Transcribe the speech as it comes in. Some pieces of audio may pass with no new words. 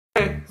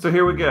So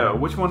here we go.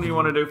 Which one do you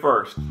want to do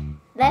first?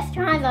 Let's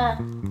try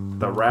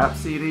the Rap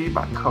CD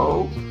by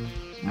Kohh,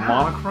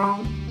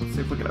 monochrome. Let's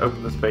see if we can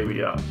open this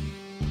baby up.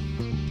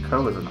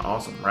 Kohh is an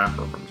awesome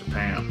rapper from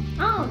Japan.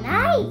 Oh,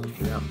 nice.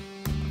 Yeah.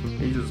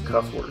 He uses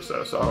cuss words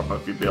though, so I don't know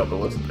if you'd be able to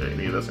listen to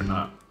any of this or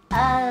not.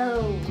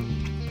 Oh.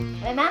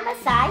 Remember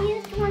Sai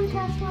used one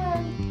cuss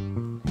word?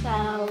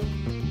 So.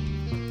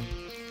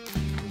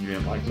 You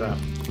didn't like that?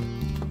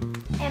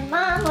 And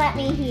Mom let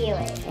me hear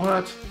it.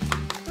 What?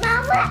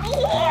 Mom let me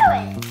hear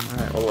it.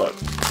 Alright, well look.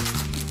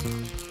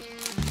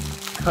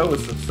 Kohh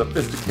is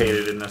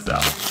sophisticated in this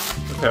album.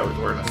 Look how he's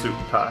wearing a suit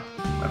and tie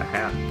and a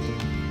hat.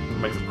 It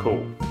makes him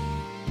cool.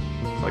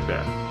 Just like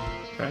that.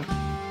 Okay?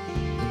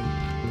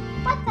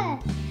 What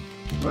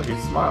the? Look,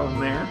 he's smiling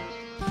there.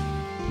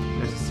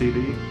 There's a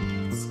CD.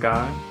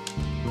 Sky.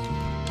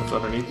 What's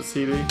underneath the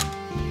CD?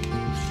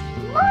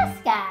 More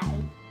sky.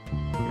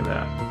 Look at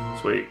that.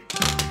 Sweet.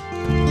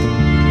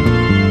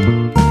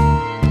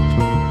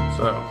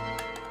 So,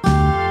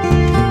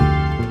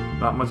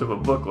 not much of a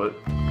booklet.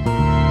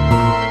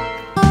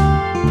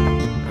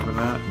 Remember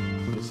that?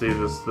 You see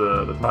this,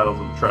 the titles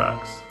of the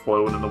tracks.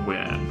 Flowing in the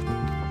Wind.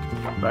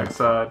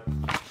 Backside.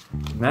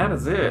 And that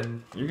is it.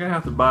 You're going to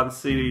have to buy the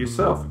CD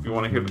yourself if you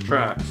want to hear the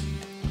tracks.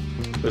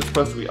 But it's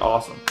supposed to be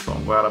awesome, so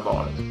I'm glad I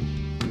bought it.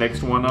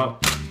 Next one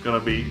up is going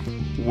to be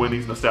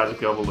Winnie's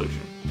Nostalgic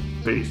Evolution.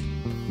 Peace.